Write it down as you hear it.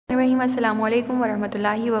Assalamu alaikum wa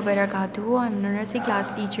rahmatullahi wa barakatuh. I'm Nursery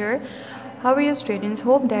class teacher. How are you students?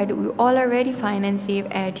 Hope that you all are very fine and safe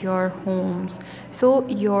at your homes. So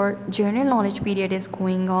your general knowledge period is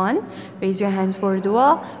going on. Raise your hands for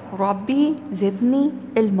dua. Rabbi zidni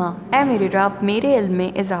ilma. ऐ मेरे रब मेरे इल्म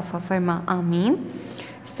में इजाफा फरमा आमीन.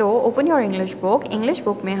 So open your English book. English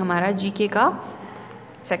book में हमारा GK का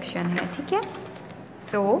section है, ठीक है.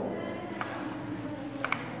 So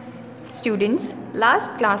स्टूडेंट्स,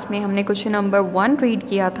 लास्ट क्लास में हमने क्वेश्चन नंबर 1 रीड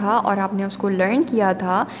किया था और आपने उसको लर्न किया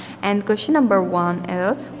था. And question number 1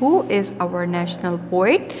 is who is our national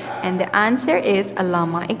poet and the answer is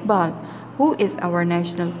Allama Iqbal. Who is our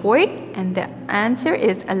national poet and the answer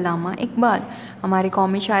is अल्लामा इकबाल. हमारे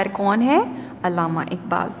कौमी शायर कौन है? अल्लामा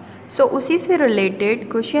इकबाल. सो उसी से रिलेटेड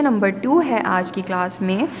क्वेश्चन नंबर 2 है आज की क्लास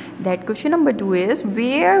में. That question number 2 is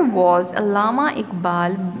where was Allama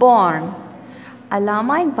Iqbal born.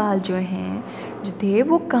 अल्लामा इकबाल जो थे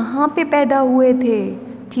वो कहाँ पे पैदा हुए थे,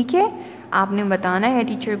 ठीक है. आपने बताना है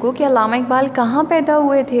टीचर को कि अल्लामा इकबाल कहाँ पैदा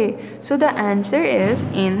हुए थे. So the answer is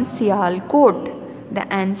in Sialkot. The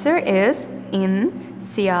answer is in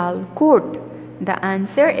Sialkot. The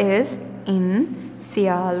answer is in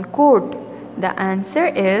Sialkot. The answer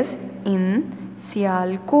is in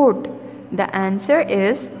Sialkot. The answer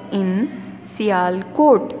is in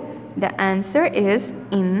Sialkot. The answer is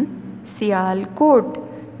in Sialkot.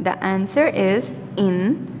 The answer is in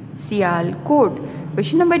Sialkot.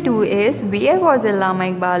 Question number 2 is where was Allama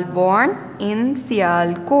Iqbal born? In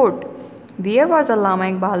Sialkot. Where was Allama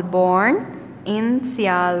Iqbal born? In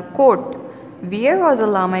Sialkot. Where was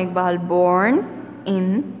Allama Iqbal born? In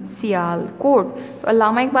Sialkot. तो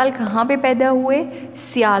अल्लामा इकबाल कहाँ पे पैदा हुए?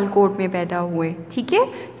 सियालकोट में पैदा हुए, ठीक है.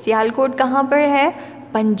 सियालकोट कहाँ पर है?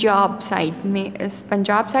 पंजाब साइड में.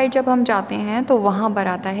 पंजाब साइड जब हम जाते हैं तो वहाँ पर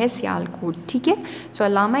आता है सियालकोट, ठीक है. सो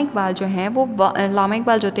अल्लामा इकबाल जो हैं वो अल्लामा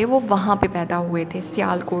इकबाल जो थे वो वहाँ पे पैदा हुए थे,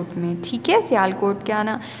 सियालकोट में, ठीक है. सियालकोट क्या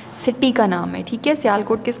ना सिटी का नाम है, ठीक है.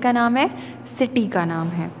 सियालकोट किसका नाम है? सिटी का नाम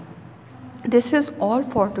है. This is all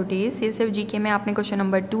for today's. ये सिर्फ जीके में आपने क्वेश्चन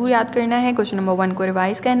नंबर 2 याद करना है, क्वेश्चन नंबर 1 को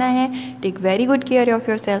रिवाइज़ करना है. Take very good care of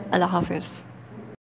your self. अल्लाह हाफिज़.